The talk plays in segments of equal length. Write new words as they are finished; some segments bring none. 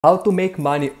How to make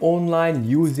money online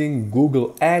using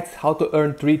Google Ads, how to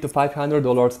earn $300 to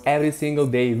 $500 every single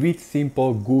day with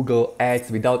simple Google Ads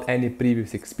without any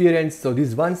previous experience. So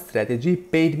this one strategy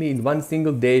paid me in one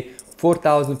single day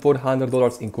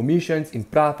 $4,400 in commissions, in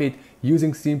profit,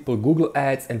 using simple Google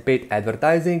Ads and paid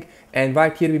advertising. And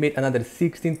right here we made another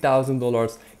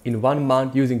 $16,000 in 1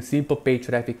 month using simple paid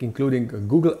traffic, including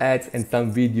Google Ads and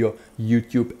some video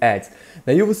YouTube ads.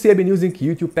 Now you will see I've been using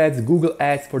YouTube ads, Google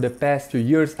Ads for the past 2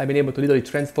 years. I've been able to literally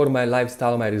transform my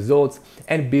lifestyle, my results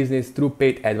and business through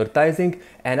paid advertising.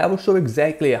 And I will show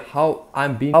exactly how I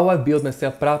built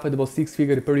myself profitable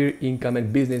 6-figure per year income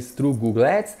and business through Google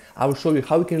Ads. I will show you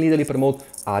how you can literally promote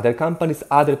other companies,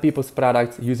 other people's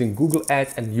products using Google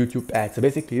Ads and YouTube ads. So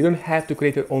basically you don't have to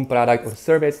create your own product or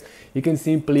service. You can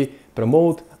simply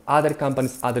promote other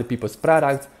companies, other people's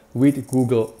products with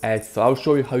Google Ads. So I'll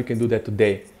show you how you can do that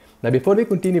today. Now before we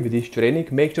continue with this training,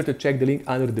 make sure to check the link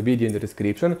under the video in the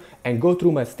description and go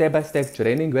through my step-by-step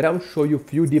training where I will show you a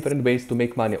few different ways to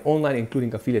make money online,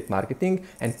 including affiliate marketing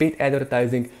and paid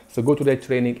advertising. So go to that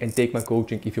training and take my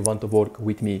coaching if you want to work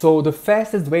with me. So the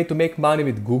fastest way to make money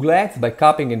with Google Ads by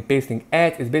copying and pasting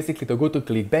ads is basically to go to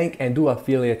ClickBank and do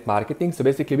affiliate marketing. So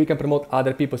basically we can promote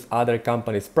other people's, other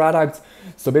companies' products.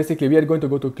 So basically we are going to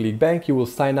go to ClickBank. You will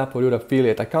sign up for your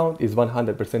affiliate account. It's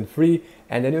 100% free.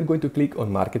 And then you're going to click on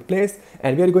Marketplace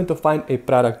and we are going to find a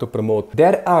product to promote.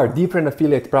 There are different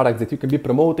affiliate products that you can be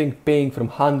promoting, paying from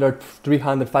 $100,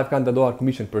 $300, $500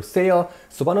 commission per sale.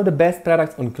 So one of the best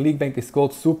products on ClickBank is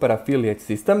called Super Affiliate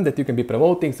System that you can be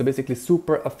promoting. So basically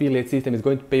Super Affiliate System is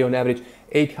going to pay on average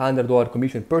 $800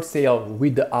 commission per sale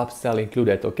with the upsell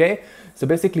included, okay? So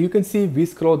basically you can see we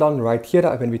scroll down right here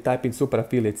when we type in Super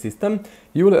Affiliate System,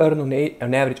 you will earn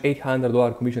on average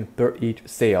 $800 commission per each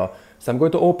sale. So I'm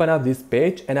going to open up this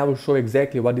page and I will show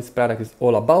exactly what this product is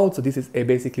all about. So this is a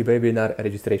basically webinar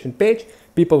registration page.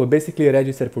 People will basically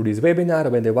register for this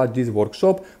webinar. When they watch this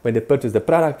workshop, when they purchase the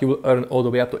product, you will earn all the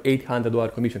way up to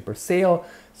 $800 commission per sale.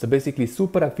 So basically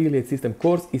Super Affiliate System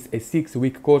course is a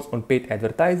 6-week course on paid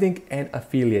advertising and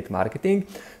affiliate marketing.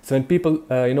 So when people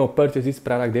purchase this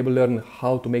product, they will learn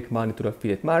how to make money through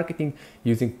affiliate marketing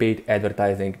using paid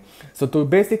advertising. So to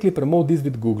basically promote this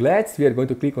with Google Ads, we are going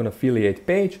to click on affiliate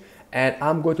page. And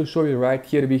I'm going to show you right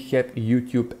here we have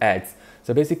YouTube ads.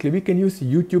 So basically we can use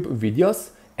YouTube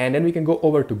videos and then we can go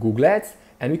over to Google Ads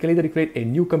and we can literally create a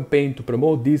new campaign to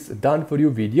promote this done for you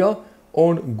video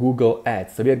on Google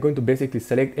Ads. So we are going to basically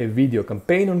select a video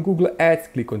campaign on Google Ads,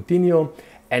 click continue,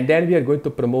 and then we are going to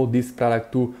promote this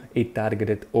product to a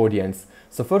targeted audience.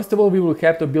 So first of all, we will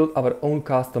have to build our own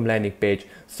custom landing page.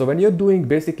 So when you're doing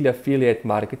basically affiliate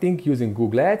marketing using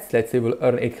Google Ads, let's say we'll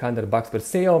earn $800 per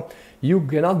sale, you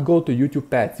cannot go to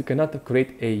YouTube ads. You cannot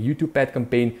create a YouTube ad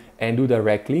campaign and do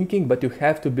direct linking, but you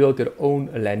have to build your own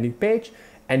landing page.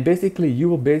 And basically you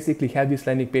will basically have this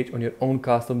landing page on your own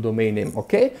custom domain name,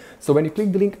 okay? So when you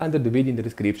click the link under the video in the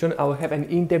description, I will have an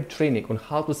in-depth training on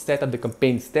how to set up the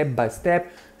campaign step by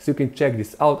step, so you can check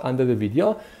this out under the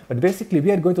video. But basically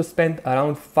we are going to spend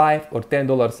around $5 or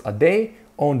 $10 a day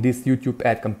on this YouTube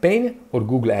ad campaign or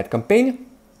Google ad campaign.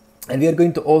 And we are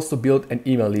going to also build an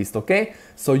email list, okay?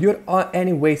 So you're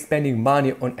anyway spending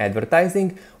money on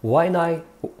advertising, why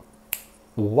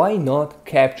not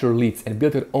capture leads and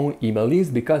build your own email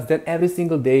list? Because then every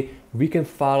single day we can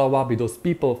follow up with those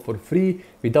people for free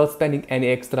without spending any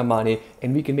extra money,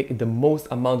 and we can make the most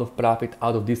amount of profit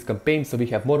out of this campaign, so we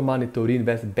have more money to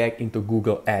reinvest back into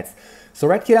Google Ads. So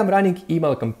right here I'm running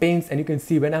email campaigns, and you can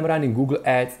see when I'm running Google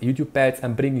Ads, YouTube ads,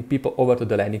 I'm bringing people over to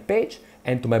the landing page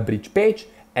and to my bridge page.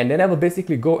 And then I will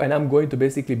basically go and I'm going to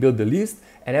basically build the list,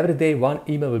 and every day one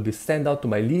email will be sent out to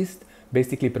my list,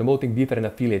 basically promoting different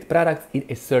affiliate products in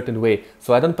a certain way.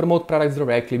 So I don't promote products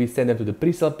directly, we send them to the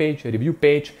pre-sale page, review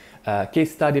page,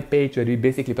 case study page, where we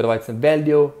basically provide some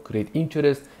value, create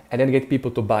interest, and then get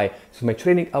people to buy. So my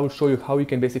training, I will show you how you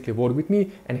can basically work with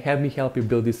me and have me help you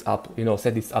build this up,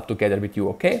 set this up together with you,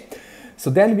 okay? So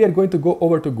then we are going to go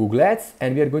over to Google Ads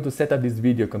and we are going to set up this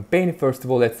video campaign. First of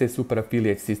all, let's say Super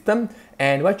Affiliate System.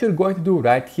 And what you're going to do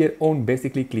right here on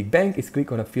basically ClickBank is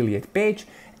click on affiliate page.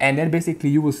 And then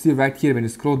basically you will see right here when you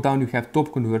scroll down, you have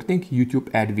top converting YouTube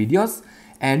ad videos.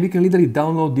 And we can literally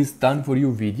download this done for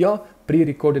you video,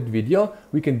 pre-recorded video.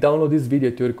 We can download this video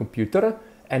to your computer.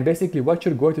 And basically what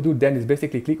you're going to do then is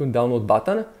basically click on download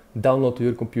button, download to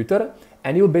your computer,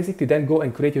 and you'll basically then go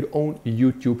and create your own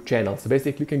YouTube channel. So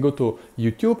basically you can go to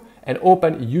YouTube and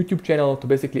open YouTube channel to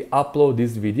basically upload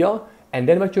this video. And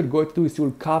then what you're going to do is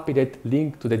you'll copy that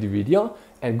link to that video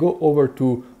and go over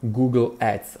to Google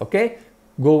Ads, okay?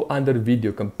 Go under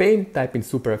video campaign, type in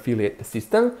Super Affiliate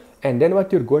System, and then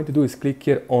what you're going to do is click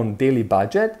here on daily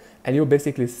budget, and you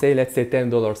basically say, let's say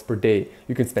 $10 per day.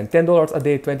 You can spend $10 a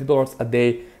day, $20 a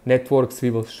day. Networks,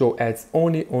 we will show ads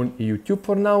only on YouTube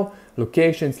for now.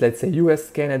 Locations, let's say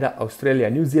US, Canada, Australia,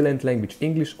 New Zealand, language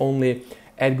English only.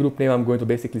 Ad group name, I'm going to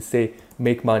basically say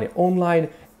make money online,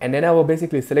 and then I will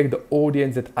basically select the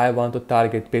audience that I want to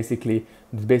target, basically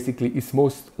is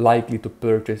most likely to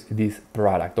purchase this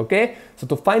product. Okay, so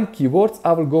to find keywords,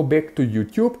 I will go back to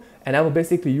YouTube and I will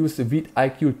basically use the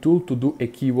vidIQ tool to do a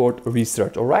keyword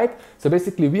research. All right, so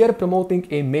basically we are promoting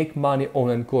a make money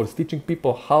online course, teaching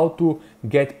people how to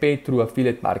get paid through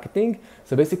affiliate marketing.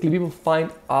 So basically we will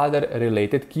find other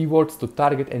related keywords to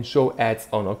target and show ads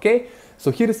on. Okay,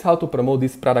 so here is how to promote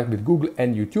this product with Google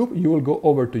and YouTube. You will go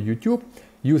over to YouTube,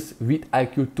 use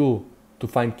vidIQ tool to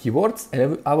find keywords,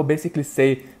 and I will basically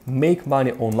say make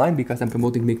money online because I'm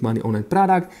promoting make money online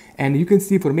product. And you can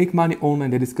see for make money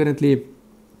online there is currently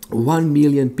 1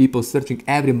 million people searching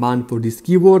every month for this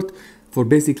keyword. For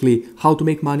basically how to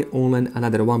make money online,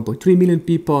 another 1.3 million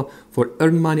people. For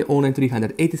earn money online,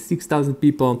 386,000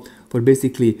 people. For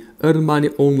basically earn money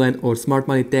online or smart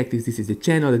money tactics, this is a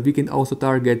channel that we can also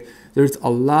target. There's a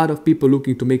lot of people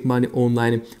looking to make money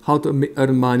online. How to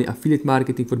earn money, affiliate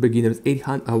marketing for beginners,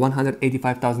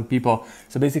 185,000 people.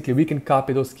 So basically we can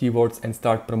copy those keywords and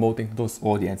start promoting those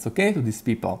audience, okay, to these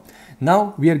people.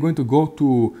 Now we are going to go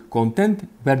to content.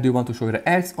 Where do you want to show your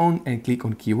ads on, and click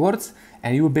on keywords.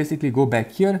 And you will basically go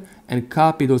back here and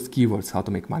copy those keywords. How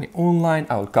to make money online.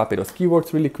 I will copy those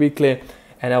keywords really quickly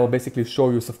and I will basically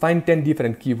show you. So find 10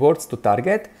 different keywords to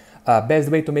target. Best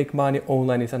way to make money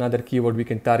online is another keyword we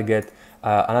can target.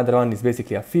 Another one is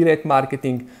basically affiliate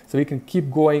marketing. So we can keep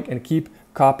going and keep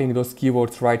copying those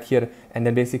keywords right here, and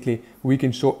then basically we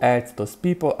can show ads to those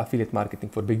people. Affiliate marketing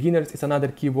for beginners is another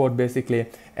keyword basically,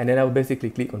 and then I will basically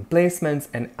click on placements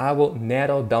and I will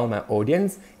narrow down my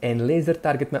audience and laser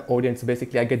target my audience. So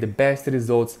basically I get the best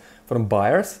results from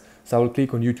buyers. So I will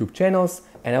click on YouTube channels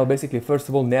and I will basically first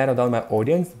of all narrow down my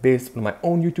audience based on my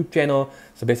own YouTube channel.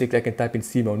 So basically I can type in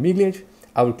Simon Miglic.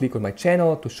 I will click on my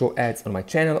channel to show ads on my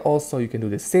channel also. You can do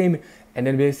the same, and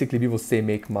then basically we will say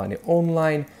make money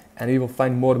online, and we will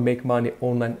find more make money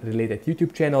online related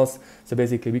YouTube channels. So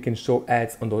basically we can show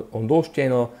ads on those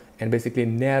channels and basically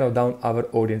narrow down our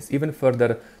audience even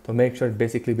further to make sure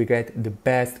basically we get the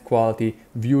best quality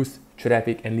views,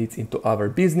 traffic and leads into our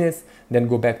business. Then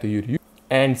go back to YouTube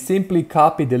and simply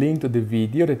copy the link to the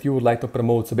video that you would like to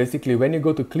promote. So basically when you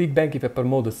go to ClickBank, if I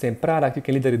promote the same product, you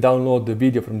can literally download the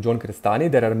video from John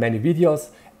Crestani. There are many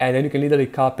videos, and then you can literally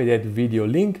copy that video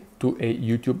link to a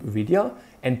YouTube video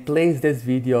and paste this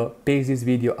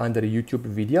video under a YouTube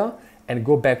video, and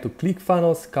go back to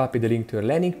ClickFunnels, copy the link to your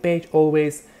landing page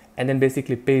always, and then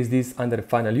basically paste this under the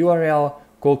final URL,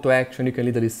 call to action. You can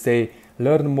literally say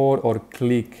learn more or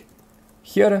click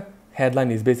here.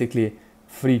 Headline is basically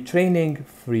free training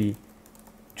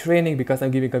because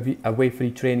I'm giving away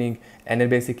free training, and then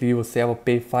basically you will say I will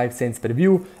pay 5 cents per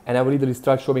view, and I will literally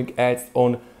start showing ads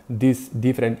on these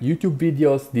different YouTube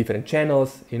videos, different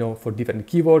channels, you know, for different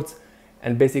keywords.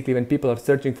 And basically when people are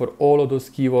searching for all of those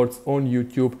keywords on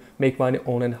YouTube, make money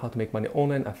online, how to make money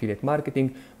online, affiliate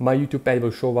marketing, my YouTube ad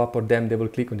will show up for them. They will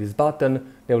click on this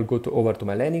button, they will go over to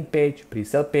my landing page,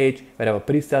 pre-sell page, where I will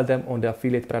pre-sell them on the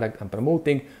affiliate product I'm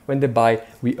promoting. When they buy,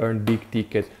 we earn big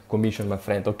ticket commission, my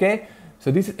friend, okay? So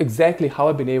this is exactly how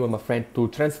I've been able, my friend, to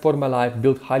transform my life,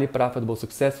 build highly profitable,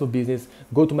 successful business.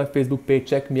 Go to my Facebook page,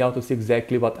 check me out to see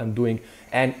exactly what I'm doing.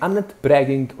 And I'm not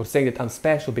bragging or saying that I'm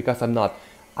special, because I'm not.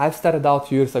 I've started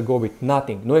out years ago with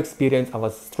nothing, no experience. I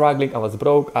was struggling, I was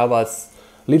broke, I was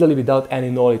literally without any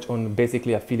knowledge on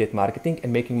basically affiliate marketing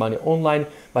and making money online.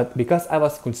 But because I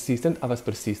was consistent, I was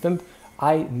persistent,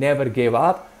 I never gave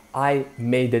up. I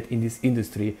made it in this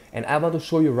industry, and I want to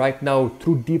show you right now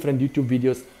through different YouTube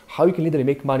videos how you can literally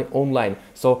make money online.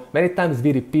 So many times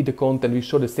we repeat the content, we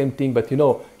show the same thing, but you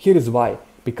know, here is why.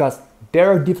 Because there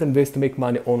are different ways to make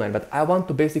money online, but I want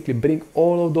to basically bring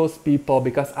all of those people,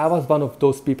 because I was one of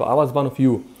those people, I was one of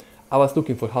you. I was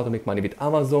looking for how to make money with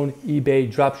Amazon,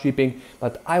 eBay, drop shipping,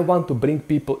 but I want to bring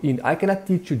people in. I cannot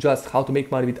teach you just how to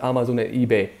make money with Amazon and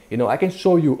eBay. You know, I can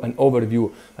show you an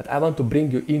overview, but I want to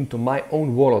bring you into my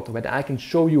own world where I can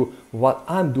show you what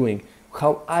I'm doing,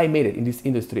 how I made it in this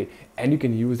industry, and you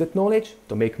can use that knowledge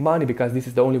to make money, because this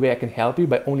is the only way I can help you,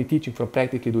 by only teaching from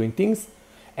practically doing things.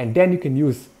 And then you can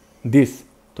use this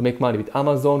to make money with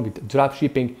Amazon, with drop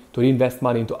shipping, to reinvest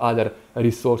money into other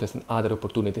resources and other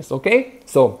opportunities, okay?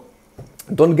 So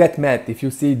don't get mad if you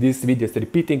see these videos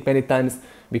repeating many times,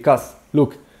 because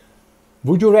look,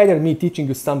 would you rather me teaching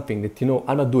you something that you know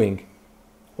I'm not doing,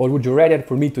 or would you rather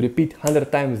for me to repeat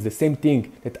 100 times the same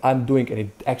thing that I'm doing and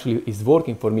it actually is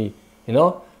working for me, you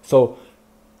know? So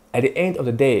at the end of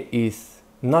the day is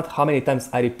not how many times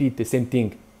I repeat the same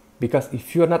thing. Because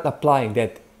if you're not applying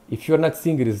that, if you're not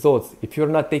seeing results, if you're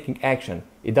not taking action,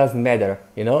 it doesn't matter,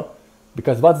 you know?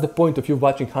 Because what's the point of you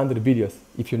watching 100 videos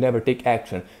if you never take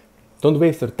action? Don't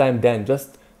waste your time then.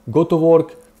 Just go to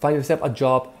work, find yourself a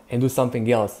job, and do something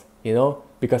else, you know?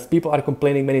 Because people are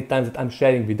complaining many times that I'm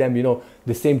sharing with them, you know,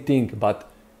 the same thing,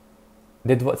 but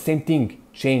that same thing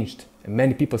changed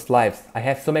many people's lives. I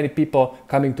have so many people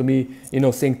coming to me, you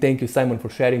know, saying thank you, Simon, for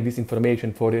sharing this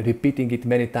information, for repeating it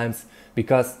many times,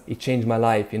 because it changed my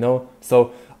life, you know.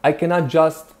 So I cannot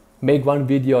just make one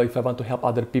video if I want to help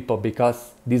other people,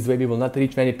 because this way we will not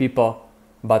reach many people,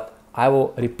 but I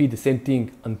will repeat the same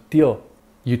thing until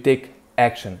you take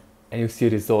action and you see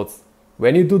results.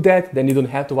 When you do that, then you don't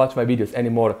have to watch my videos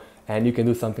anymore and you can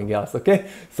do something else, okay?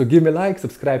 So give me a like,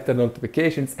 subscribe, turn on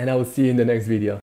notifications, and I will see you in the next video.